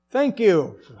Thank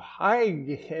you.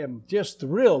 I am just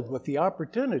thrilled with the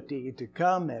opportunity to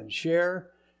come and share,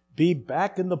 be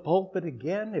back in the pulpit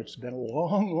again. It's been a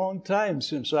long, long time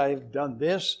since I've done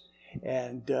this.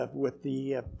 And with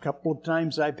the couple of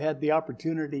times I've had the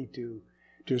opportunity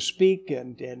to speak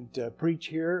and preach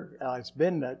here, it's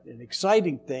been an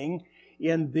exciting thing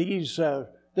in these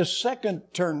the second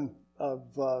turn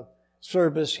of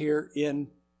service here in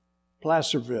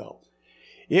Placerville.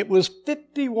 It was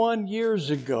 51 years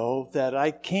ago that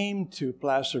I came to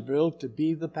Placerville to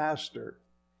be the pastor.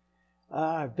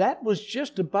 That was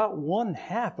just about one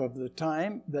half of the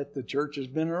time that the church has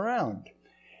been around.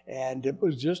 And it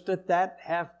was just at that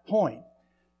half point.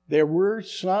 There were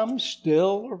some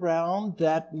still around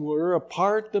that were a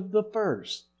part of the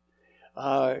first.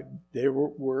 There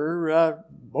were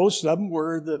most of them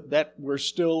were that were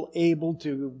still able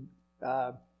to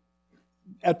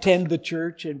attend the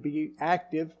church and be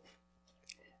active.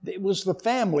 It was the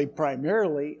family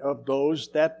primarily of those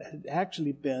that had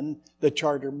actually been the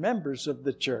charter members of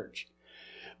the church.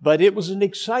 But it was an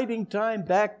exciting time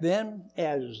back then,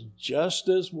 as just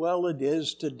as well it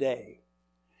is today.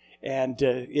 And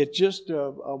it's just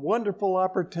a wonderful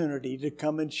opportunity to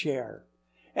come and share.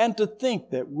 And to think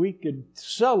that we could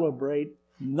celebrate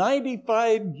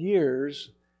 95 years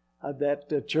that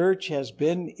the church has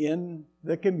been in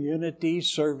the community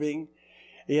serving.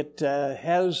 It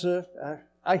has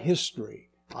a history.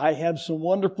 I have some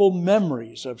wonderful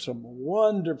memories of some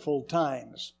wonderful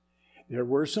times. There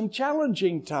were some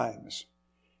challenging times,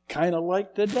 kind of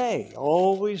like today,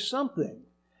 always something.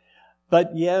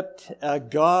 But yet,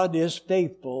 God is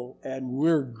faithful, and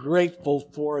we're grateful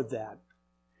for that.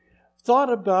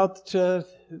 Thought about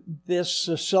this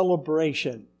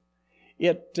celebration.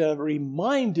 It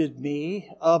reminded me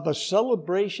of a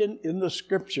celebration in the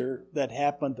Scripture that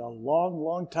happened a long,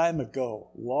 long time ago,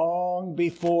 long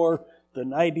before the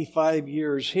 95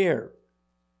 years here.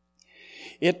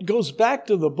 It goes back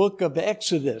to the book of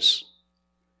Exodus.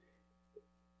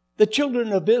 The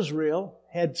children of Israel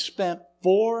had spent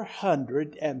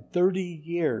 430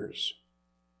 years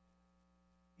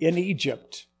in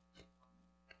Egypt,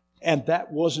 and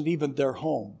that wasn't even their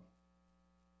home.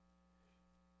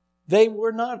 They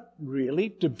were not really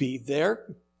to be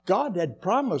there. God had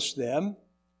promised them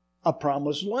a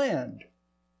promised land,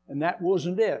 and that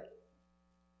wasn't it.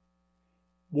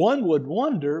 One would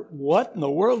wonder, what in the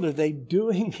world are they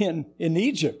doing in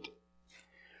Egypt?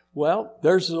 Well,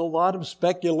 there's a lot of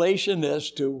speculation as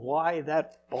to why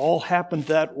that all happened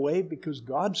that way, because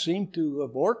God seemed to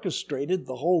have orchestrated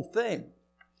the whole thing.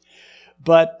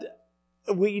 But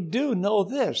we do know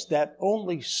this, that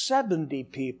only 70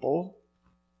 people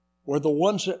were the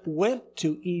ones that went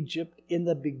to Egypt in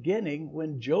the beginning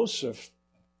when Joseph,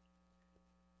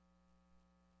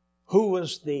 who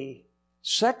was the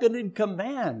second in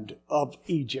command of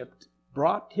Egypt,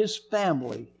 brought his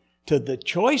family to the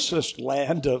choicest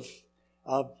land of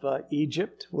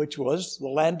Egypt, which was the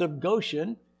land of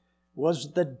Goshen,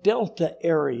 was the Delta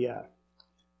area,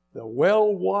 the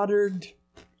well-watered,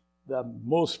 the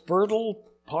most fertile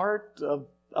part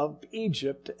of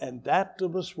Egypt, and that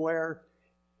was where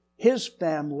his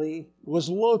family was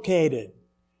located.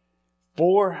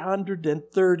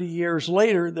 430 years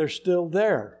later, they're still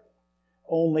there.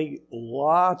 Only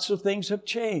lots of things have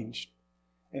changed.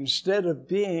 Instead of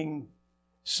being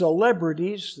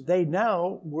celebrities, they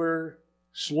now were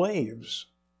slaves.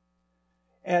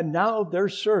 And now they're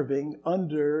serving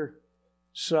under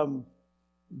some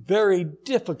very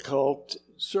difficult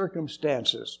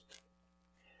circumstances.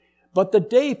 But the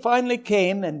day finally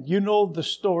came, and you know the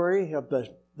story of the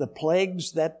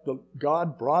plagues that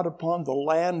God brought upon the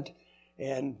land,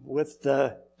 and with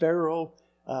the Pharaoh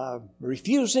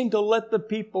refusing to let the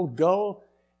people go,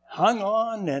 hung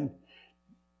on, and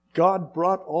God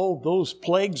brought all those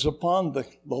plagues upon the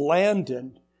land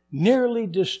and nearly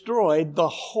destroyed the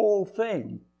whole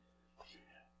thing.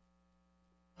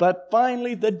 But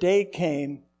finally the day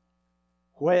came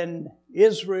when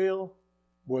Israel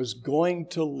was going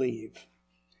to leave.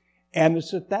 And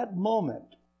it's at that moment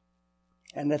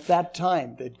and at that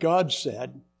time that God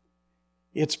said,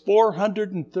 it's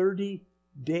 430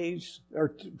 days,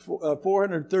 or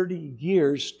 430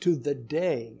 years to the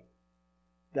day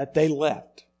that they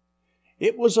left.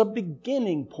 It was a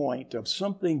beginning point of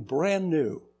something brand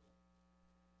new.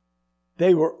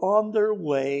 They were on their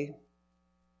way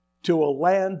to a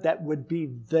land that would be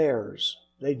theirs.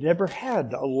 They never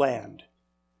had a land.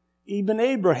 Even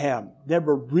Abraham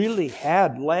never really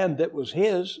had land that was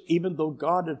his, even though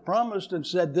God had promised and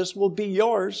said, this will be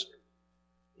yours.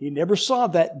 He never saw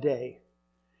that day.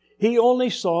 He only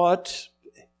saw it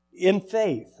in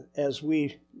faith, as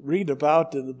we read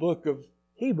about in the book of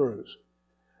Hebrews,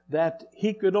 that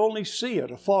he could only see it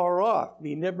afar off.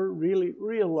 He never really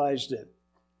realized it.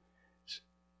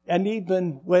 And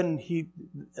even when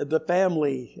the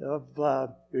family of,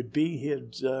 would be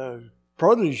his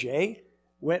protege,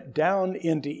 went down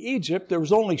into Egypt, there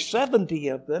was only 70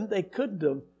 of them. They couldn't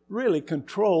have really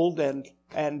controlled and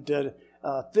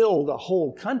filled a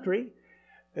whole country.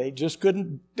 They just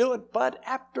couldn't do it. But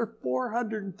after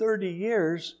 430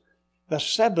 years, the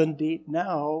 70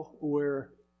 now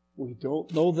were, we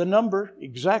don't know the number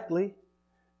exactly,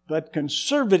 but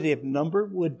conservative number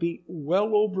would be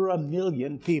well over 1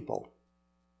 million people.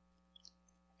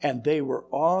 And they were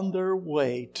on their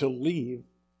way to leave,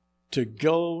 to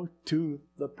go to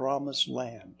the promised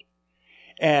land.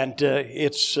 And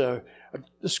it's the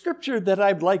scripture that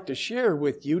I'd like to share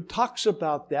with you talks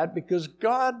about that, because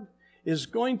God is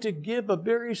going to give a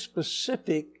very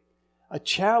specific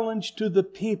challenge to the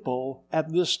people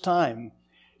at this time,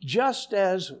 just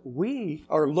as we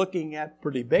are looking at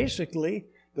pretty basically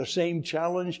the same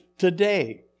challenge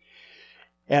today.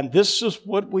 And this is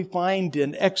what we find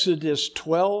in Exodus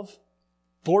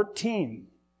 12:14.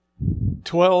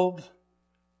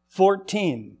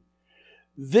 12:14.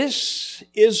 This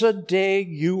is a day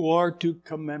you are to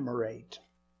commemorate.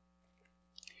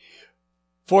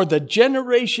 For the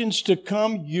generations to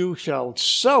come, you shall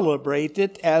celebrate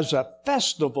it as a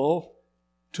festival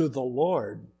to the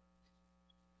Lord,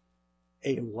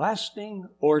 a lasting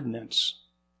ordinance.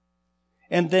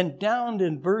 And then down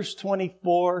in verse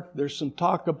 24, there's some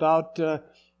talk about the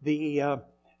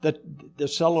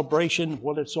celebration,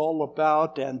 what it's all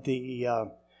about, and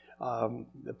the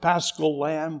Paschal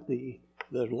lamb, the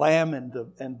lamb and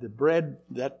the bread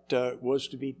that was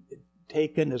to be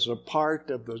taken as a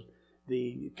part of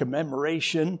the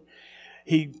commemoration.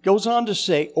 He goes on to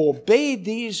say, obey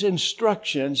these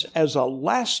instructions as a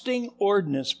lasting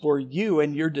ordinance for you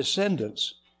and your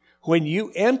descendants. When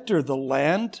you enter the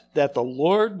land that the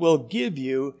Lord will give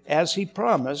you as He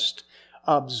promised,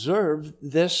 observe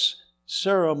this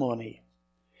ceremony.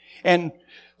 And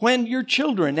when your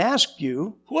children ask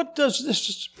you, what does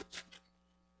this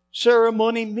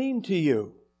ceremony mean to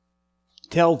you?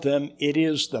 Tell them it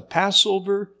is the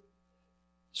Passover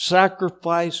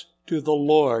sacrifice to the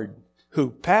Lord, who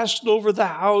passed over the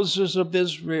houses of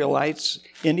Israelites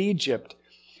in Egypt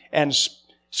and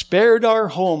spared our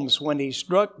homes when He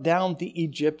struck down the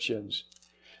Egyptians.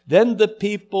 Then the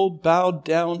people bowed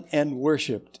down and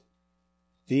worshipped.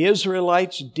 The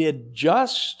Israelites did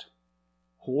just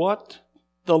what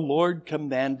the Lord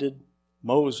commanded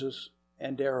Moses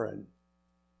and Aaron,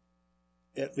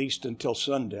 at least until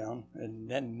sundown. And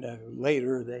then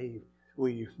later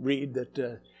we read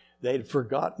that they'd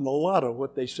forgotten a lot of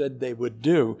what they said they would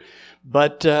do.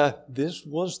 But this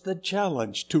was the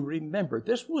challenge, to remember.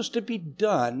 This was to be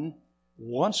done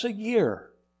once a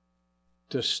year,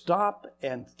 to stop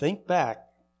and think back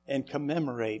and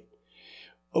commemorate.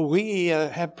 We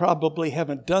probably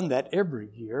haven't done that every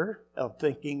year, of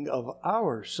thinking of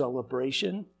our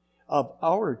celebration of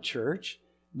our church,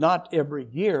 not every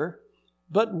year.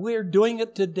 But we're doing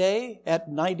it today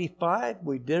at 95.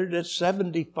 We did it at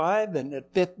 75 and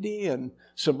at 50 and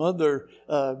some other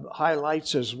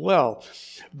highlights as well.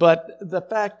 But the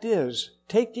fact is,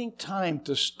 taking time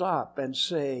to stop and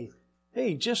say,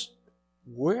 hey, just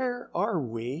where are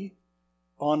we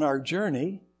on our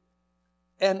journey?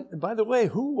 And by the way,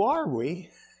 who are we?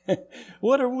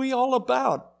 What are we all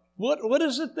about? What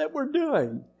is it that we're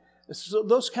doing? So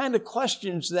those kind of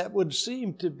questions that would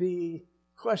seem to be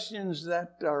questions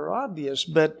that are obvious,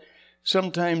 but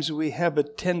sometimes we have a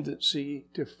tendency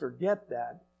to forget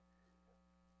that.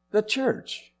 The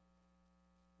church.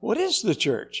 What is the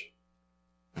church?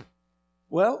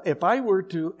 Well, if I were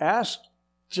to ask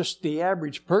just the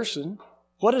average person,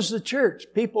 what is the church?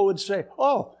 People would say,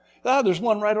 there's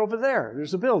one right over there.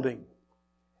 There's a building.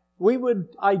 We would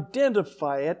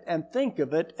identify it and think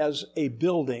of it as a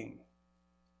building.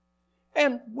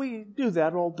 And we do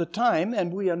that all the time,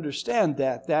 and we understand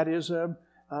that. That is a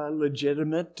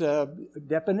legitimate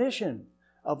definition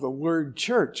of the word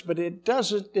church, but it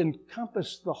doesn't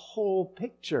encompass the whole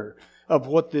picture of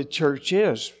what the church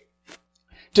is.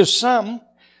 To some,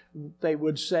 they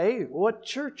would say, what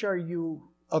church are you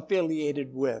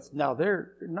affiliated with? Now,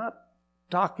 they're not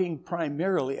talking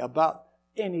primarily about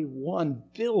any one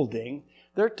building.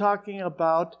 They're talking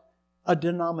about a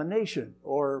denomination,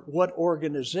 or what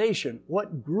organization,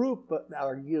 what group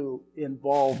are you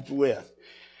involved with?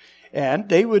 And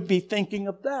they would be thinking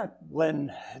of that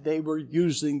when they were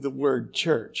using the word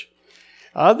church.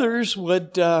 Others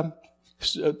would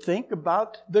think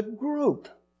about the group.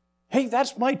 Hey,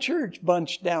 that's my church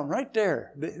bunch down right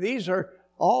there. These are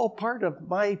all part of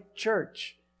my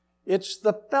church. It's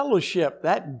the fellowship,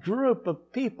 that group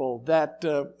of people that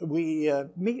we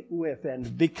meet with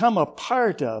and become a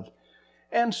part of.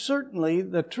 And certainly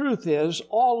the truth is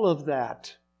all of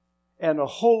that and a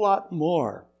whole lot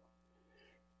more.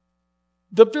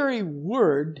 The very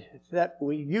word that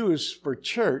we use for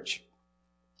church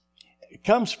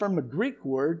comes from a Greek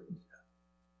word,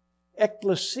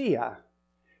 ekklesia,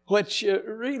 which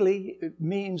really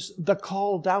means the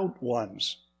called out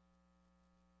ones.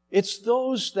 It's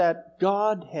those that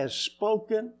God has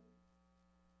spoken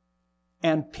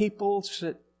and people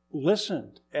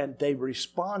listened and they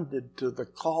responded to the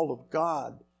call of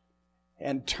God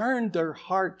and turned their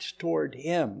hearts toward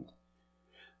Him.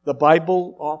 The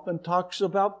Bible often talks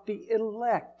about the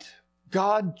elect.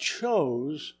 God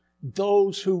chose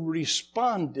those who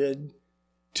responded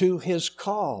to His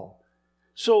call.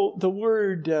 So the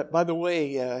word, by the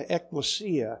way,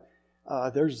 ekklesia,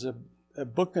 there's a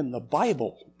book in the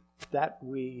Bible that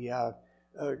we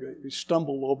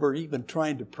stumble over even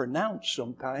trying to pronounce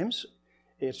sometimes.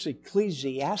 It's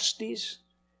Ecclesiastes.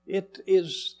 It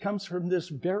comes from this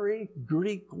very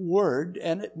Greek word,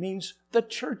 and it means the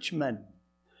churchman.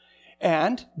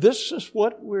 And this is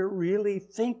what we're really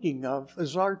thinking of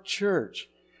as our church.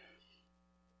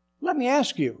 Let me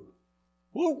ask you,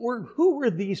 who were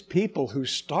these people who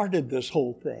started this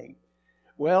whole thing?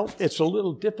 Well, it's a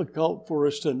little difficult for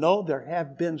us to know. There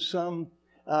have been some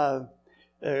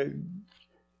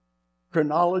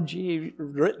chronology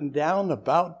written down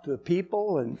about the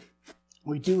people, and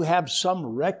we do have some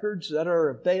records that are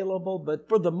available, but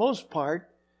for the most part,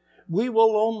 we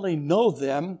will only know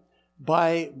them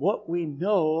by what we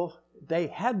know they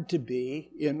had to be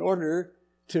in order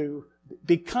to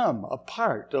become a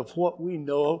part of what we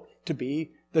know to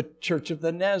be the Church of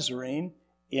the Nazarene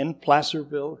in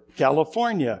Placerville,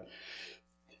 California.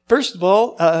 First of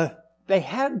all, they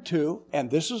had to,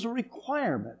 and this is a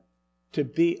requirement, to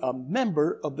be a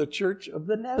member of the Church of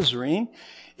the Nazarene,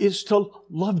 is to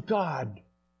love God.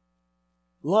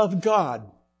 Love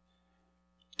God.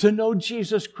 To know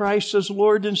Jesus Christ as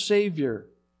Lord and Savior.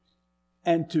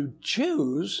 And to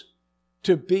choose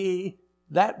to be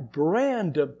that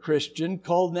brand of Christian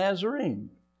called Nazarene.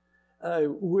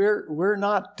 We're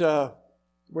not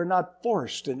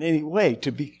forced in any way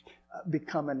to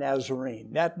become a Nazarene.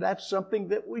 That's something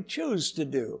that we choose to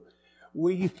do.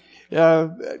 We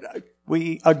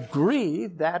agree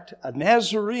that a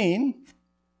Nazarene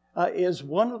is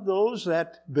one of those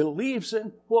that believes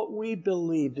in what we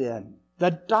believe in, the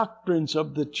doctrines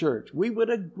of the church. We would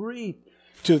agree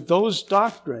to those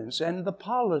doctrines and the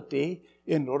polity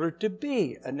in order to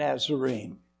be a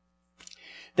Nazarene.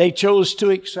 They chose to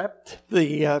accept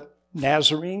the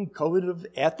Nazarene Code of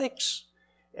Ethics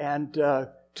and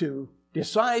to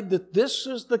decide that this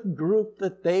is the group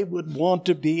that they would want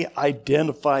to be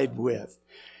identified with.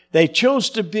 They chose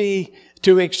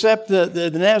to accept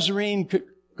the Nazarene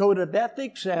Code of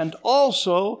Ethics and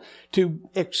also to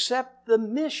accept the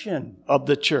mission of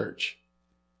the church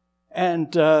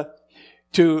and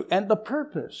the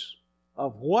purpose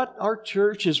of what our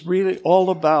church is really all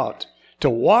about, to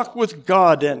walk with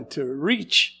God and to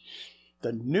reach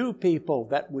the new people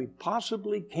that we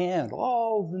possibly can,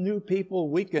 all the new people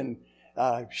we can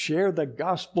share the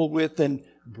gospel with and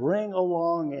bring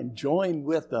along and join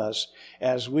with us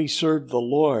as we serve the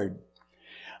Lord.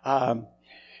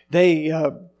 They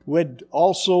would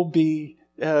also be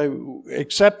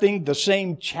accepting the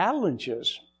same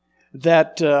challenges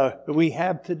that we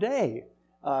have today.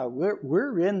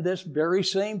 We're in this very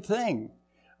same thing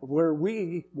where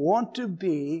we want to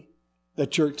be the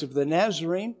Church of the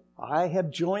Nazarene. I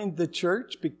have joined the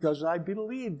church because I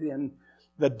believed in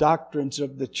the doctrines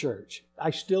of the church. I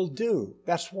still do.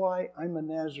 That's why I'm a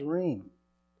Nazarene.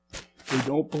 We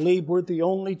don't believe we're the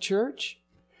only church.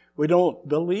 We don't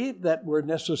believe that we're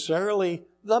necessarily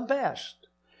the best.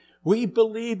 We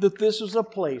believe that this is a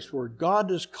place where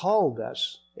God has called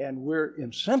us and we're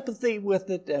in sympathy with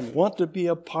it and want to be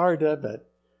a part of it.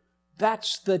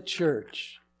 That's the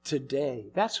church today.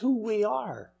 That's who we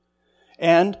are.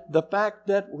 And the fact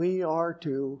that we are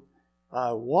to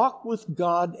walk with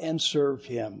God and serve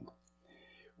Him.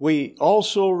 We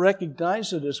also recognize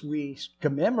that as we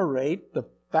commemorate the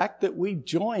fact that we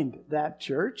joined that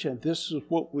church, and this is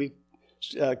what we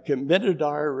committed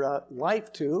our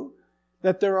life to,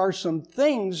 that there are some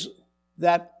things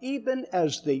that even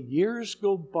as the years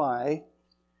go by,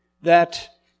 that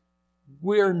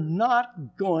we're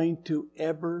not going to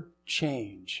ever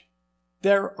change.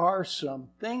 There are some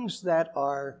things that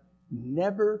are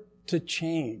never to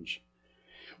change.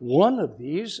 One of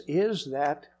these is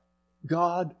that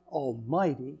God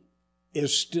Almighty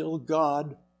is still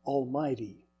God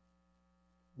Almighty.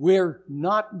 We're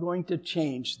not going to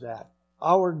change that.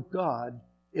 Our God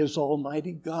is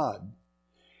Almighty God.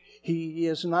 He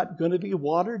is not going to be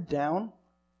watered down.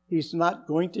 He's not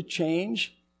going to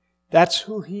change. That's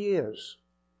who He is.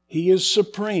 He is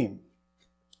supreme.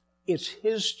 It's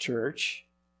His church,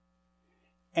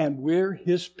 and we're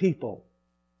His people.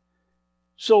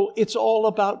 So it's all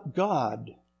about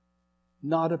God,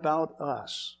 not about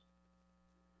us.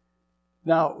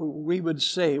 Now, we would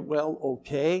say, well,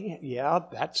 okay, yeah,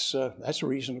 that's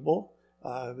reasonable.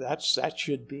 That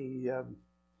should be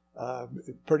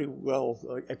pretty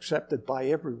well accepted by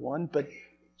everyone. But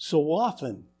so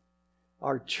often,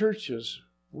 our churches,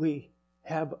 we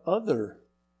have other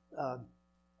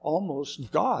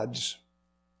almost gods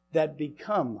that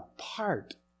become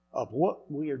part of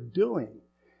what we are doing.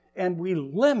 And we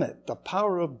limit the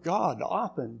power of God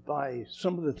often by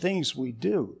some of the things we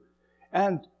do.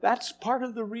 And that's part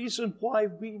of the reason why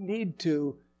we need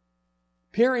to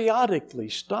periodically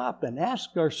stop and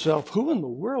ask ourselves, who in the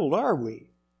world are we?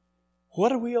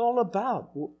 What are we all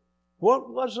about? What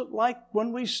was it like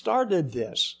when we started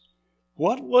this?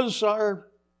 What was our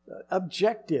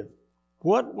objective?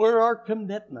 What were our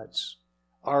commitments?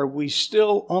 Are we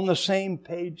still on the same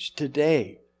page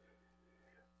today?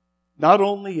 Not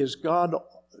only is God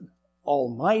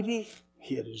Almighty,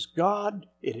 it is God,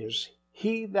 it is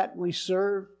He that we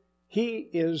serve. He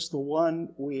is the one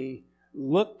we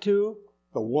look to,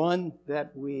 the one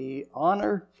that we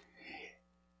honor.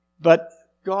 But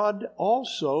God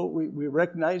also, we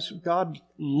recognize God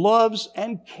loves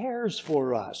and cares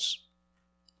for us.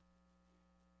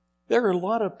 There are a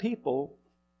lot of people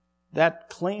that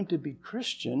claim to be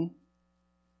Christian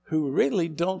who really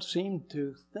don't seem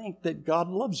to think that God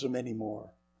loves them anymore.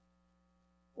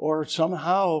 Or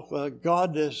somehow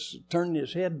God has turned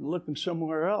His head and looking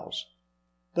somewhere else.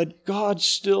 But God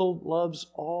still loves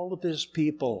all of His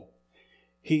people.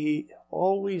 He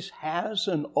always has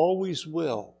and always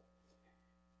will.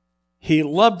 He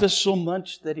loved us so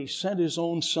much that He sent His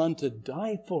own Son to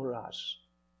die for us.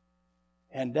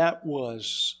 And that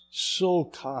was so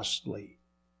costly.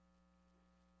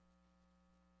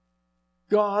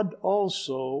 God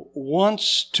also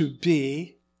wants to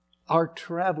be our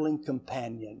traveling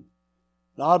companion.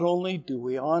 Not only do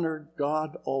we honor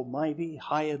God Almighty,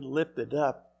 high and lifted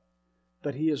up,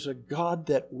 but He is a God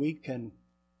that we can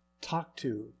talk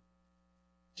to,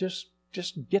 just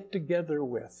get together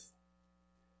with.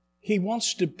 He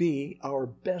wants to be our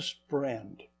best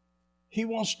friend. He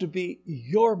wants to be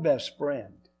your best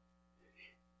friend.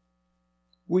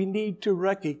 We need to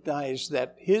recognize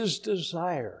that His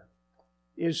desire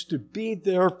is to be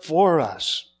there for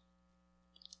us.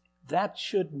 That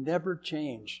should never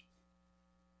change.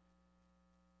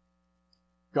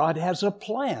 God has a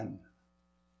plan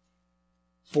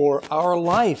for our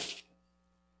life,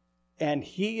 and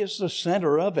He is the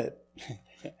center of it.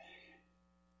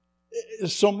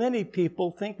 So many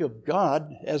people think of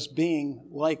God as being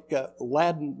like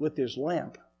Aladdin with his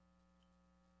lamp.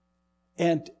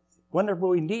 And whenever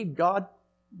we need God,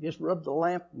 just rub the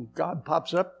lamp and God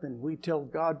pops up and we tell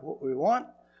God what we want.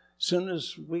 As soon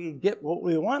as we get what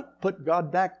we want, put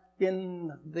God back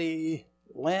in the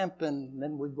lamp and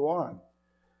then we go on.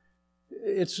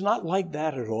 It's not like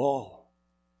that at all.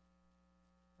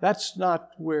 That's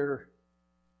not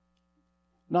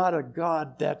a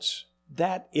God that's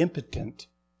that impotent.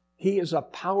 He is a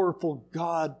powerful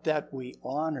God that we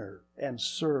honor and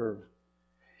serve.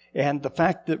 And the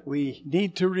fact that we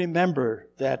need to remember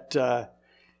that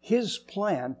His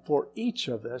plan for each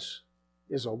of us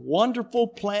is a wonderful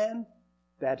plan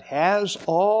that has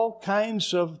all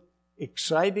kinds of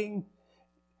exciting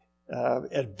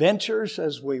adventures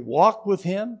as we walk with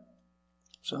Him.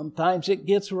 Sometimes it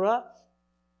gets rough.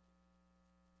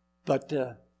 But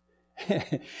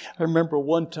I remember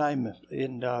one time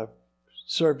in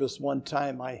service,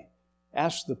 I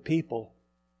asked the people,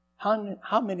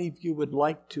 how many of you would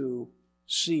like to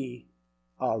see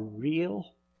a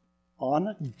real,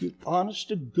 honest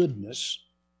to goodness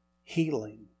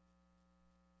healing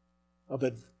of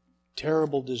a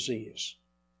terrible disease?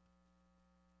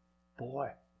 Boy,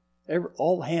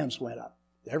 all hands went up.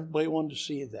 Everybody wanted to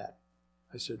see that.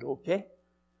 I said, okay.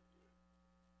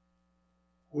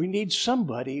 We need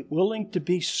somebody willing to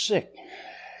be sick.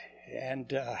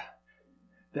 And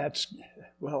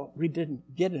we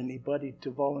didn't get anybody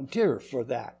to volunteer for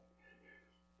that.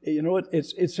 You know,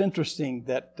 it's interesting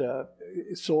that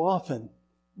so often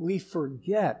we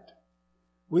forget.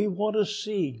 We want to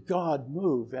see God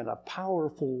move in a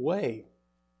powerful way.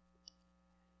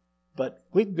 But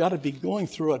we've got to be going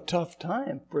through a tough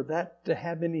time for that to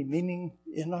have any meaning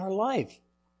in our life.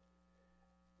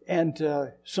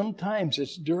 And sometimes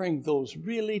it's during those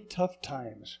really tough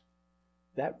times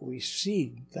that we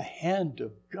see the hand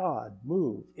of God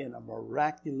move in a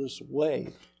miraculous way.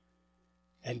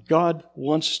 And God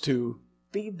wants to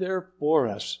be there for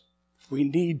us. We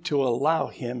need to allow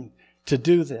Him to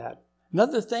do that.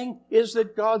 Another thing is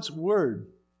that God's Word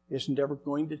is never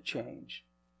going to change.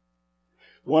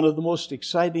 One of the most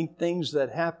exciting things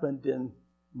that happened in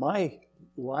my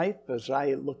life, as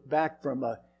I look back from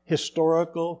a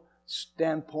historical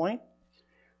standpoint,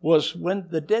 was when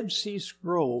the Dead Sea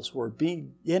Scrolls were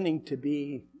beginning to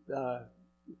be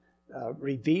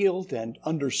revealed and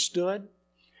understood.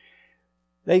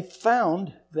 They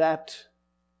found that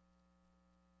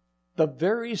the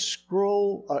very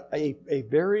scroll,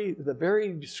 the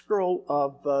very scroll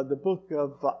of the book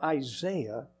of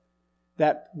Isaiah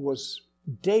that was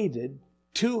dated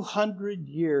 200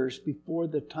 years before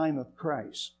the time of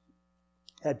Christ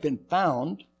had been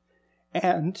found,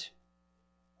 and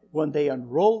when they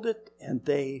unrolled it and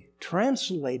they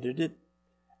translated it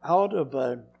out of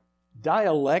a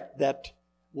dialect that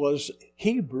was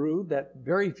Hebrew that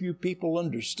very few people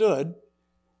understood,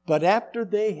 but after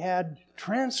they had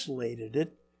translated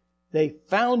it, they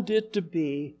found it to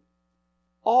be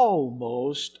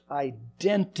almost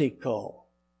identical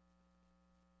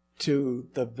to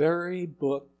the very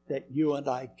book that you and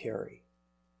I carry.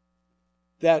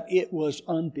 That it was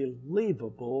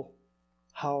unbelievable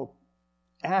how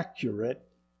accurate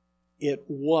it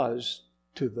was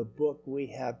to the book we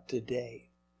have today.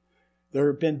 There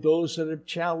have been those that have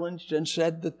challenged and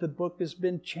said that the book has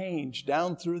been changed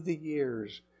down through the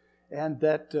years and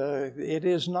that it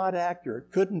is not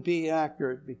accurate, couldn't be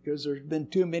accurate because there's been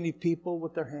too many people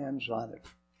with their hands on it.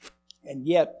 And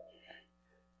yet,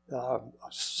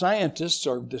 scientists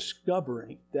are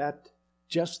discovering that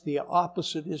just the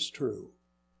opposite is true.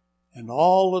 And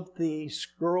all of the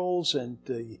scrolls and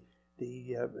the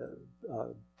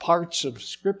parts of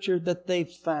Scripture that they've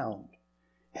found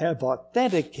have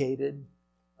authenticated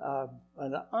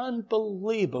an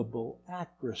unbelievable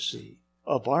accuracy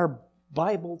of our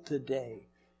Bible today.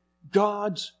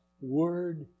 God's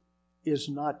Word is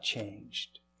not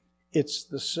changed. It's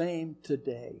the same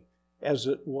today as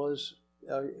it was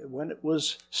when it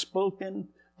was spoken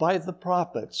by the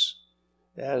prophets,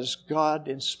 as God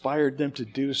inspired them to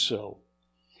do so.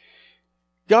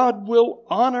 God will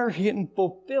honor and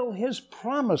fulfill His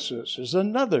promises is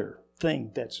another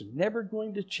thing that's never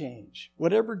going to change.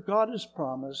 Whatever God has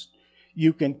promised,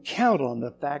 you can count on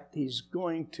the fact He's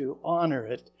going to honor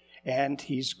it and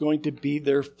He's going to be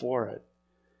there for it.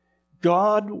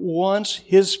 God wants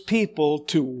His people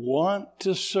to want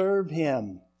to serve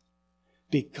Him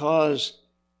because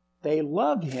they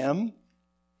love Him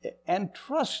and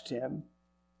trust Him,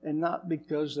 and not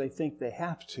because they think they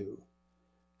have to.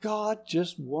 God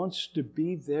just wants to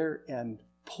be there and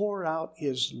pour out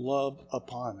His love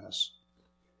upon us.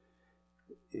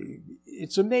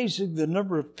 It's amazing the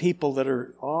number of people that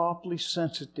are awfully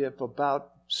sensitive about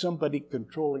somebody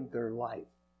controlling their life.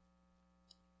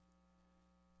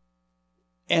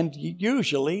 And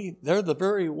usually they're the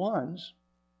very ones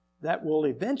that will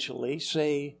eventually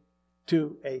say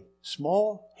to a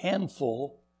small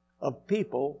handful of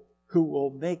people who will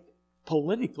make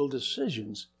political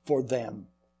decisions for them,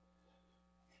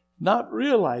 not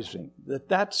realizing that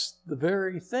that's the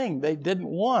very thing they didn't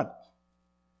want.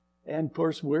 And of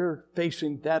course, we're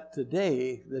facing that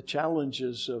today, the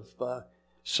challenges of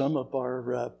some of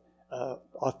our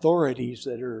authorities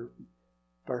that are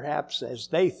perhaps, as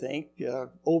they think,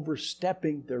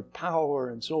 overstepping their power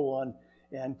and so on,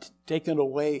 and taking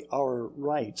away our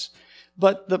rights.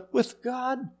 But with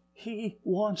God, He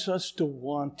wants us to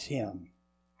want Him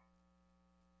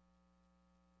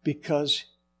because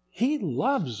He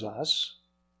loves us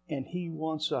and He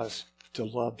wants us to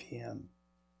love Him.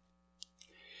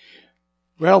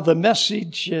 Well, the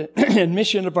message and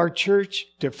mission of our church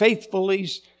to faithfully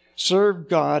serve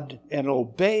God and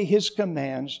obey His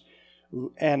commands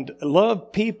and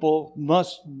love people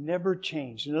must never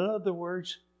change. In other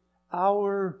words,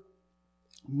 our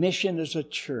mission as a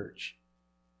church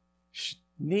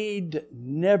need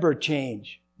never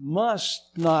change,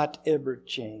 must not ever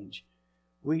change.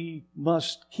 We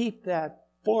must keep that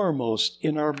foremost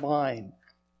in our mind.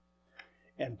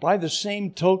 And by the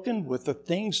same token, with the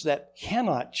things that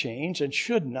cannot change and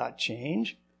should not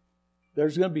change,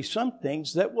 there's going to be some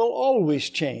things that will always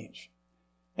change.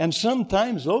 And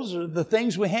sometimes those are the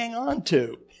things we hang on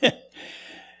to.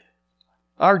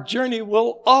 Our journey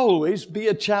will always be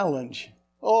a challenge.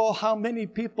 Oh, how many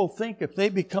people think if they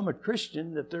become a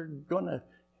Christian that they're going to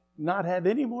not have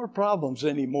any more problems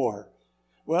anymore?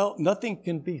 Well, nothing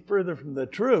can be further from the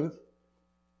truth.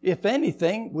 If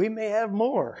anything, we may have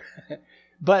more.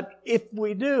 But if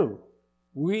we do,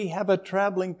 we have a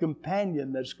traveling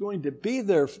companion that's going to be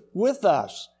there with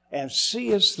us and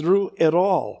see us through it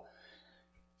all.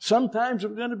 Sometimes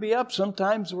we're going to be up,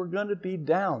 sometimes we're going to be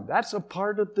down. That's a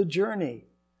part of the journey.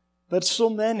 But so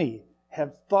many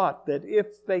have thought that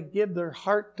if they give their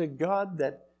heart to God,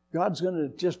 that God's going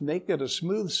to just make it a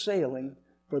smooth sailing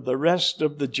for the rest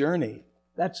of the journey.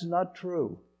 That's not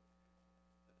true.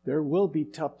 There will be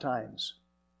tough times.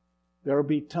 There will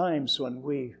be times when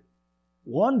we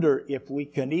wonder if we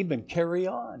can even carry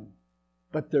on.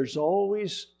 But there's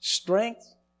always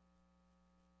strength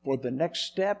for the next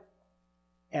step,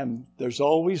 and there's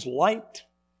always light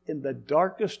in the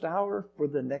darkest hour for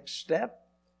the next step.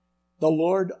 The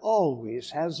Lord always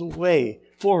has a way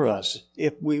for us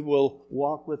if we will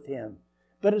walk with Him.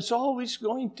 But it's always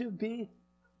going to be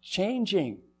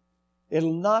changing.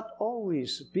 It'll not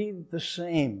always be the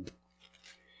same.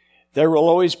 There will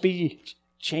always be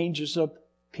changes of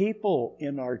people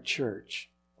in our church.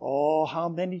 Oh, how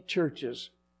many churches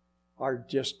are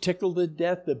just tickled to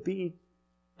death to be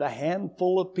the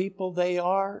handful of people they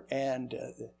are, and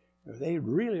they'd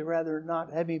really rather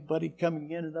not have anybody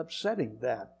coming in and upsetting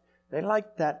that. They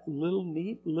like that little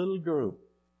neat little group.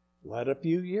 Let a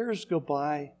few years go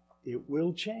by, it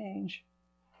will change.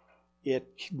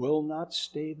 It will not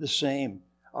stay the same.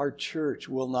 Our church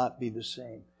will not be the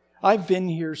same. I've been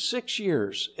here 6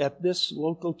 years at this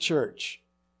local church,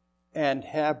 and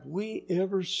have we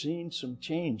ever seen some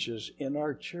changes in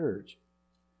our church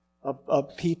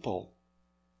of people?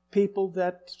 People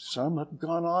that some have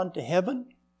gone on to heaven,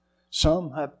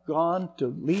 some have gone to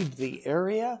leave the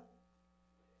area,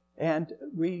 and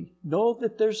we know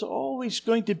that there's always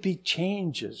going to be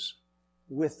changes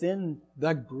within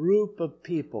the group of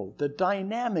people. The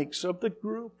dynamics of the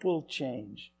group will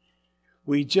change.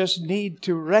 We just need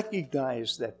to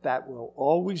recognize that that will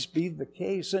always be the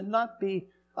case and not be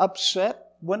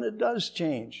upset when it does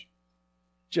change.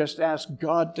 Just ask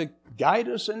God to guide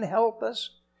us and help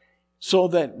us so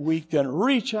that we can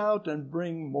reach out and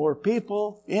bring more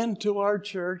people into our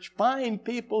church, find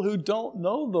people who don't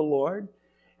know the Lord,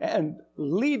 and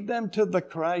lead them to the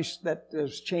Christ that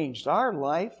has changed our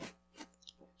life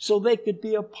so they could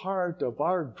be a part of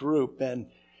our group. And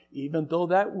even though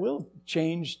that will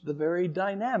change the very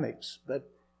dynamics, but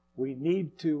we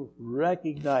need to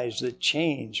recognize that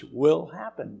change will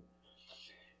happen.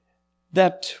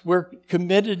 That we're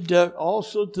committed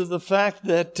also to the fact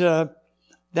that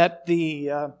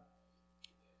the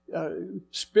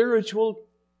spiritual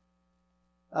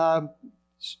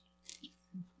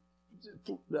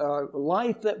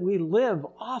life that we live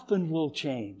often will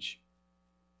change.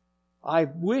 I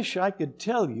wish I could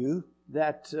tell you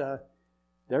that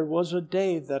there was a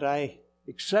day that I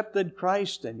accepted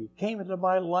Christ and He came into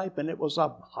my life and it was a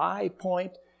high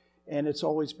point, and it's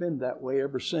always been that way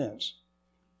ever since.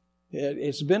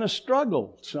 It's been a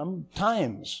struggle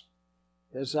sometimes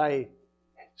as I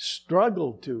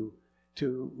struggled to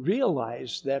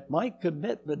realize that my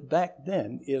commitment back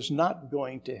then is not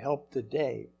going to help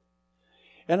today.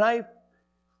 And I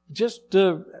just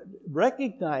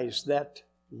recognize that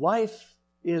life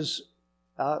is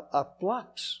a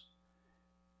flux.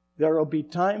 There will be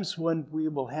times when we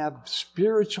will have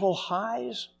spiritual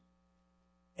highs,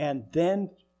 and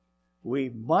then we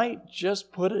might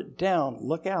just put it down.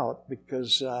 Look out,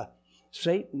 because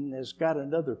Satan has got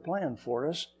another plan for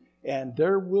us, and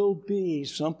there will be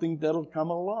something that'll come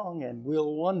along, and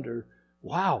we'll wonder,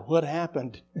 wow, what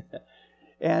happened?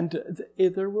 And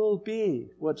there will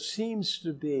be what seems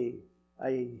to be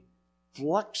a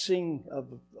fluxing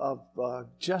of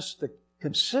just the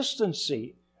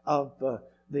consistency of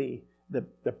the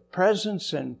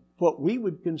presence and what we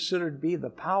would consider to be the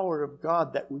power of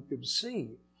God that we could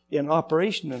see in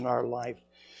operation in our life.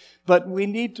 But we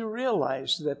need to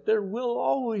realize that there will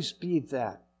always be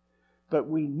that. But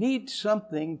we need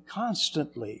something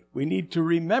constantly. We need to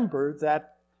remember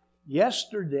that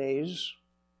yesterday's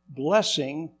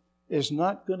blessing is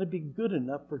not going to be good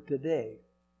enough for today.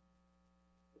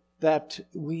 That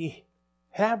we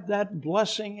have that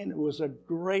blessing and it was a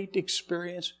great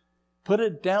experience. Put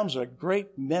it down as a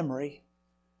great memory.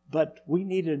 But we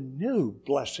need a new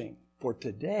blessing for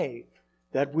today,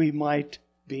 that we might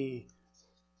be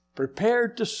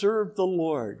prepared to serve the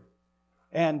Lord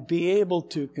and be able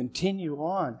to continue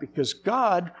on, because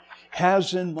God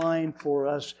has in mind for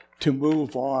us to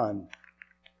move on.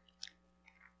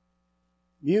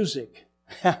 Music.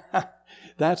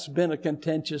 That's been a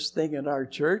contentious thing in our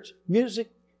church.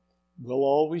 Music will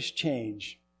always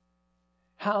change.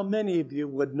 How many of you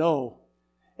would know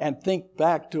and think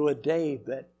back to a day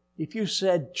that if you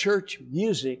said church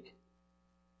music,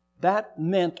 that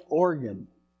meant organ.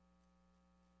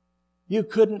 You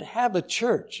couldn't have a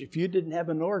church if you didn't have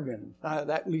an organ.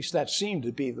 At least that seemed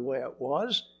to be the way it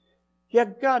was. You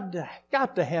got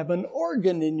to have an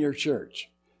organ in your church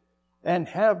and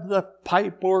have the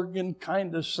pipe organ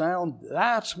kind of sound.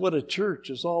 That's what a church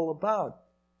is all about.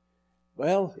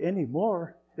 Well,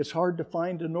 anymore, it's hard to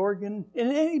find an organ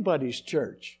in anybody's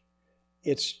church.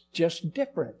 It's just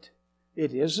different.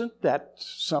 It isn't that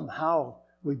somehow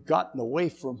we've gotten away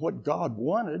from what God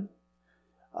wanted.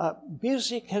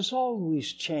 Music has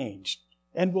always changed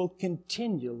and will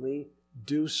continually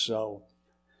do so.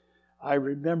 I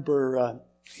remember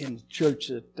in church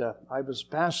that I was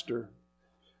pastor,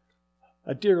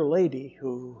 a dear lady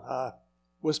who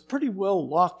was pretty well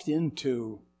locked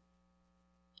into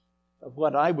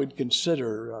what I would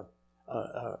consider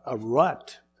a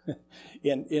rut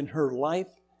in her life.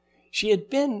 She had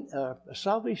been a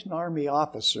Salvation Army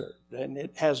officer, and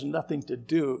it has nothing to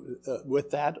do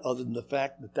with that other than the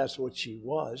fact that that's what she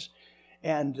was.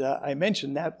 And I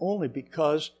mention that only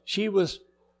because she was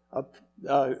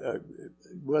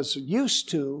used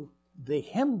to the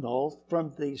hymnal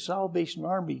from the Salvation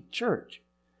Army Church.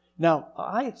 Now,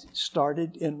 I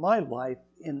started in my life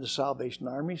in the Salvation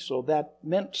Army, so that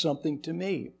meant something to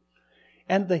me.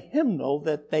 And the hymnal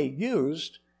that they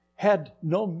used had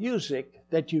no music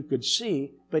that you could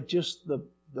see, but just the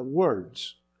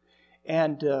words.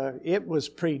 And it was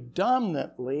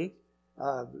predominantly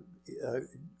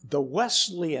the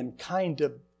Wesleyan kind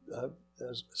of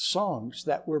songs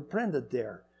that were printed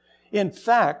there. In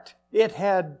fact, it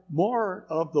had more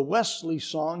of the Wesley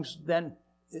songs than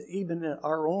even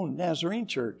our own Nazarene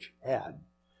church had.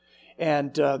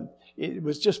 And it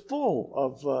was just full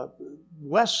of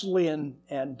Wesleyan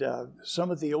and some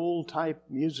of the old type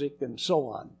music and so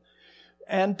on.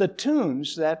 And the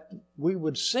tunes that we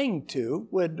would sing to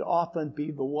would often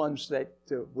be the ones that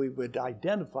we would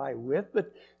identify with,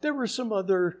 but there were some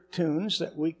other tunes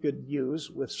that we could use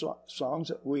with songs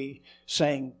that we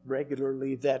sang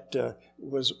regularly that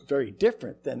was very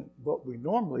different than what we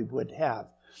normally would have.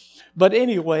 But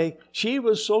anyway, she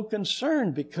was so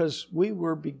concerned because we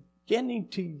were beginning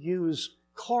to use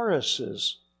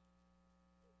choruses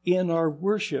in our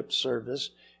worship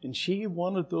service, and she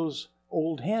wanted those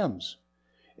old hymns.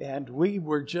 And we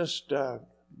were just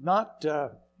not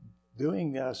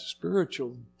doing a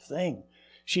spiritual thing.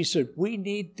 She said, we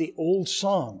need the old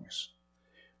songs.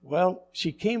 Well,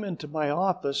 she came into my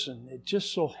office, and it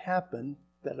just so happened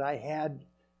that I had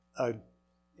a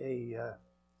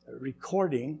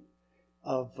recording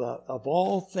of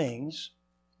all things,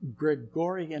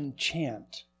 Gregorian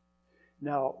chant.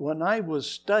 Now, when I was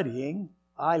studying,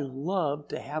 I loved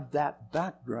to have that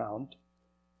background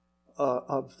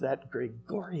of that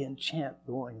Gregorian chant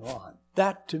going on.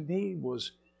 That to me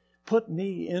put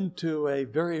me into a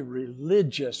very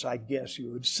religious, I guess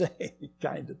you would say,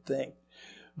 kind of thing.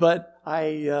 But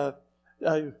as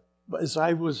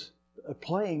I was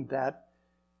playing that,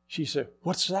 she said,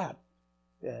 "What's that?"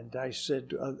 And I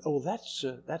said, "Oh, that's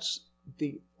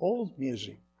the old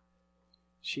music."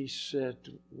 She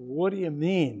said, "What do you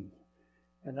mean?"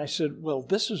 And I said, well,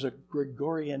 this is a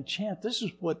Gregorian chant. This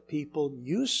is what people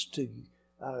used to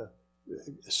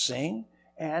sing.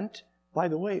 And by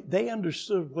the way, they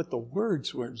understood what the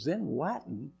words were. It was in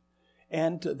Latin.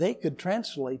 And they could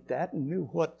translate that and knew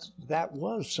what that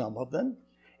was, some of them.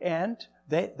 And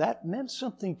that meant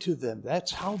something to them.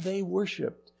 That's how they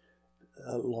worshiped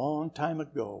a long time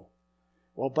ago.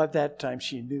 Well, by that time,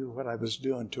 she knew what I was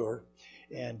doing to her.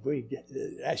 And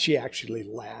she actually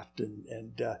laughed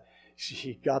and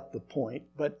she got the point.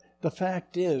 But the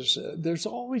fact is, there's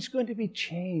always going to be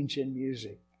change in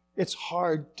music. It's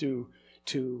hard to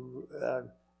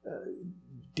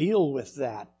deal with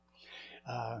that.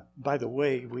 By the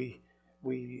way,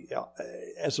 we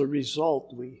as a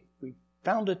result, we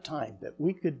found a time that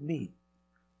we could meet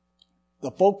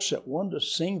the folks that wanted to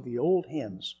sing the old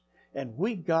hymns. And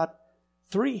we got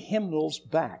 3 hymnals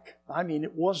back. I mean,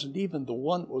 it wasn't even the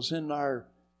one that was in our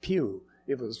pew.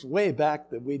 It was way back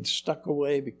that we'd stuck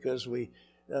away because we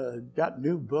got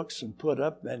new books and put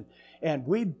up. And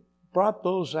we brought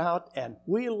those out, and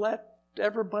we let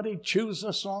everybody choose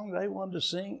a song they wanted to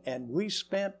sing. And we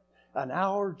spent an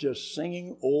hour just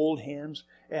singing old hymns,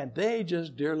 and they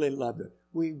just dearly loved it.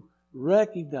 We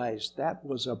recognized that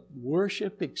was a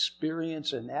worship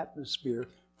experience and atmosphere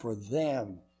for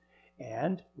them.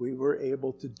 And we were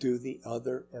able to do the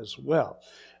other as well,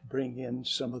 bring in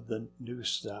some of the new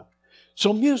stuff.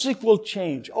 So music will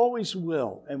change, always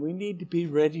will, and we need to be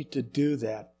ready to do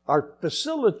that. Our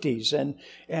facilities and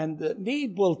the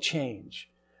need will change.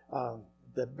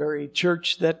 The very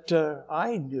church that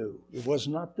I knew, it was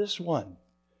not this one.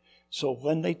 So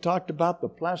when they talked about the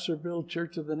Placerville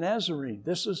Church of the Nazarene,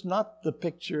 this is not the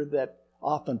picture that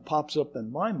often pops up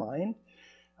in my mind.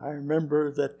 I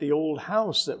remember that the old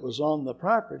house that was on the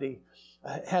property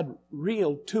had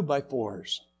real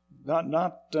 2x4s,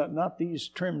 not these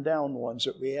trimmed down ones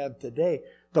that we have today,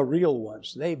 the real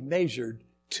ones. They measured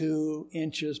 2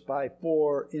 inches by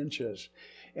 4 inches.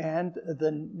 And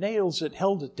the nails that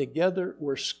held it together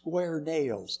were square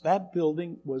nails. That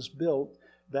building was built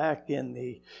back in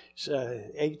the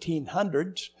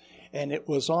 1800s, and it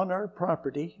was on our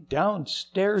property.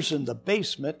 Downstairs in the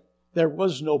basement, there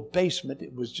was no basement.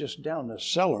 It was just down a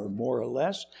cellar, more or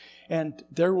less. And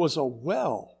there was a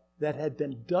well that had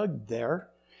been dug there,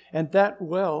 and that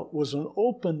well was an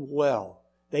open well.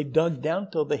 They dug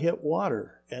down till they hit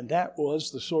water, and that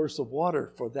was the source of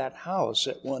water for that house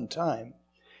at one time.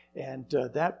 And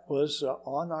that was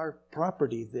on our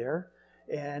property there.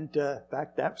 And in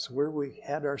fact, that's where we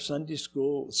had our Sunday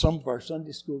school, some of our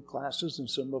Sunday school classes and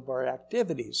some of our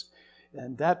activities.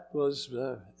 And that was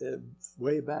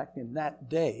way back in that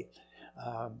day.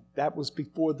 That was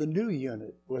before the new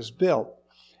unit was built.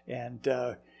 And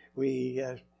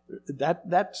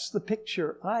that's the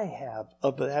picture I have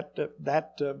of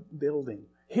that building.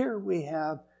 Here we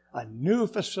have a new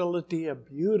facility, a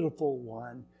beautiful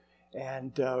one,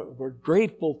 and we're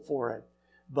grateful for it.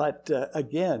 But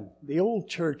again, the old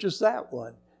church is that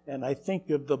one. And I think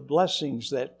of the blessings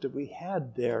that we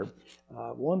had there,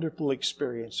 wonderful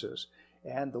experiences,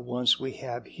 and the ones we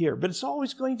have here. But it's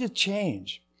always going to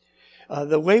change.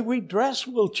 The way we dress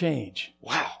will change.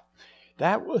 Wow,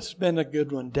 that has been a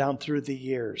good one down through the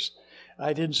years.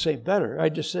 I didn't say better. I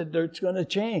just said it's going to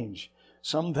change.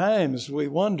 Sometimes we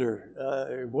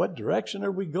wonder, what direction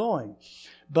are we going?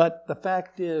 But the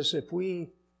fact is, if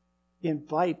we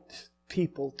invite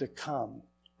people to come,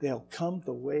 they'll come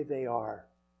the way they are.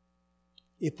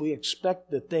 If we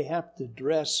expect that they have to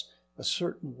dress a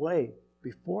certain way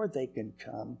before they can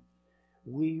come,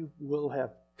 we will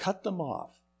have cut them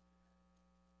off,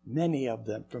 many of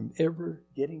them, from ever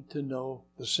getting to know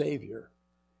the Savior.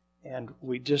 And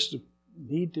we just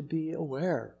need to be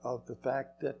aware of the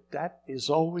fact that that is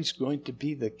always going to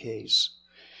be the case.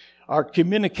 Our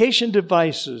communication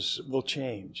devices will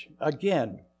change.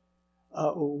 Again,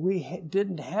 we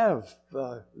didn't have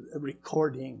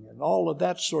recording and all of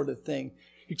that sort of thing,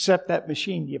 except that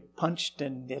machine you punched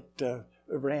and it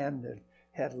ran. It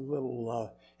had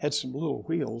had some little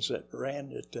wheels that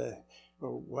ran it,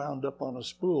 wound up on a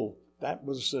spool. That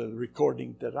was the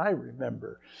recording that I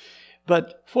remember.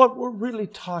 But what we're really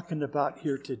talking about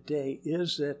here today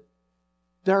is that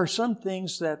there are some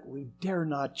things that we dare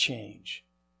not change.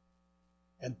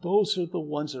 And those are the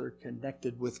ones that are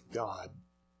connected with God.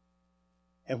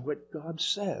 And what God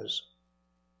says,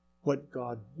 what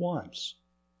God wants,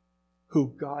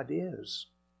 who God is.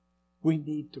 We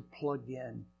need to plug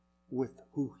in with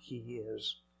who He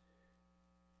is.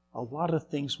 A lot of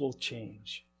things will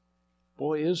change.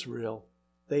 Boy, Israel,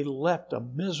 they left a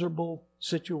miserable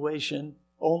situation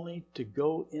only to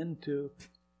go into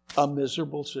a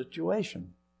miserable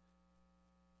situation.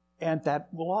 And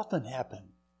that will often happen.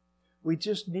 We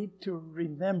just need to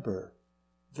remember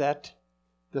that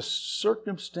the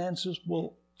circumstances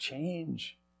will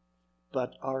change,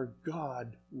 but our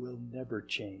God will never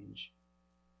change.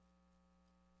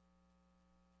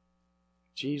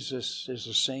 Jesus is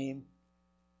the same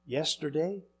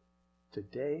yesterday,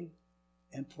 today,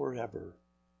 and forever.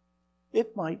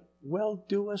 It might well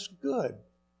do us good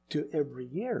to every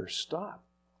year stop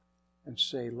and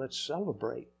say, let's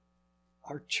celebrate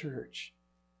our church.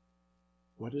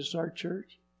 What is our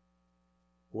church?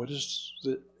 What is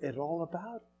it all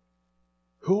about?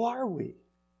 Who are we?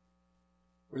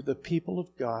 We're the people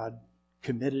of God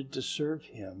committed to serve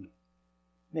Him.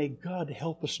 May God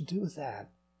help us do that.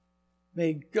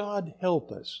 May God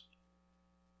help us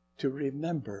to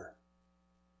remember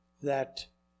that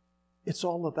it's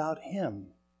all about Him,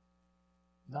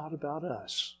 not about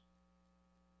us.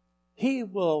 He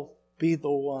will be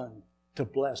the one to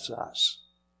bless us.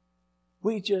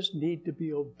 We just need to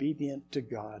be obedient to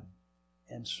God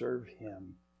and serve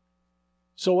Him.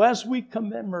 So as we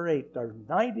commemorate our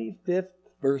 95th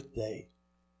birthday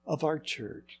of our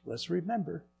church, let's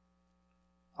remember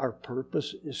our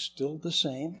purpose is still the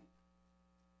same.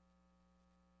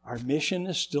 Our mission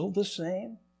is still the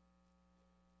same.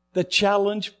 The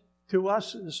challenge to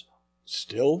us is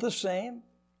still the same.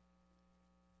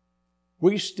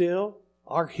 We still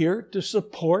are here to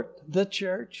support the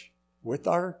church with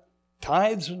our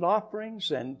tithes and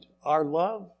offerings and our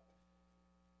love.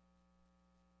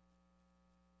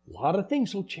 A lot of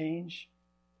things will change,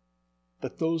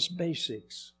 but those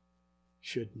basics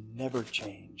should never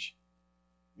change.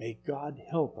 May God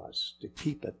help us to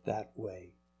keep it that way.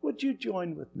 Would you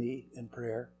join with me in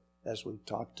prayer as we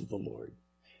talk to the Lord?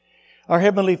 Our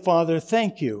Heavenly Father,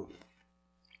 thank you.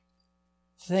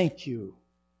 Thank you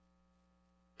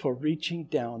for reaching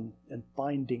down and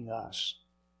finding us.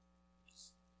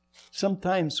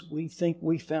 Sometimes we think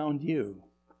we found you,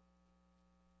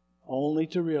 only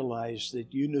to realize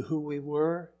that you knew who we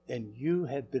were and you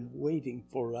had been waiting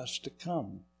for us to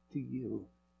come to you.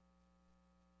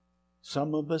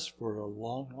 Some of us for a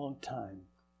long, long time.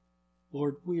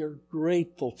 Lord, we are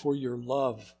grateful for your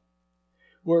love.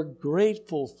 We're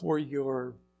grateful for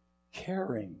your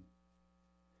caring.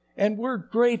 And we're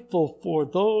grateful for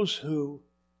those who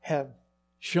have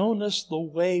shown us the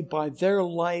way by their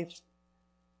life,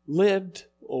 lived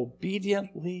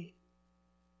obediently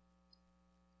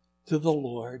to the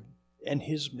Lord and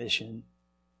His mission.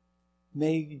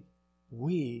 May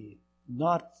we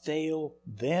not fail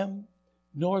them,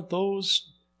 nor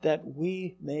those that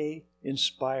we may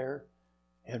inspire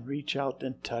and reach out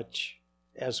and touch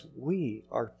as we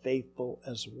are faithful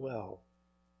as well.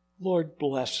 Lord,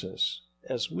 bless us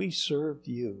as we serve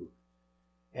you.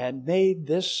 And may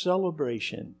this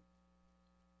celebration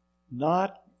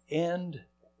not end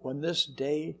when this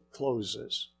day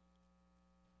closes,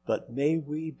 but may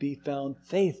we be found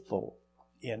faithful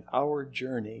in our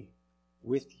journey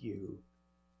with you.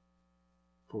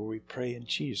 For we pray in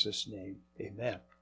Jesus' name, amen.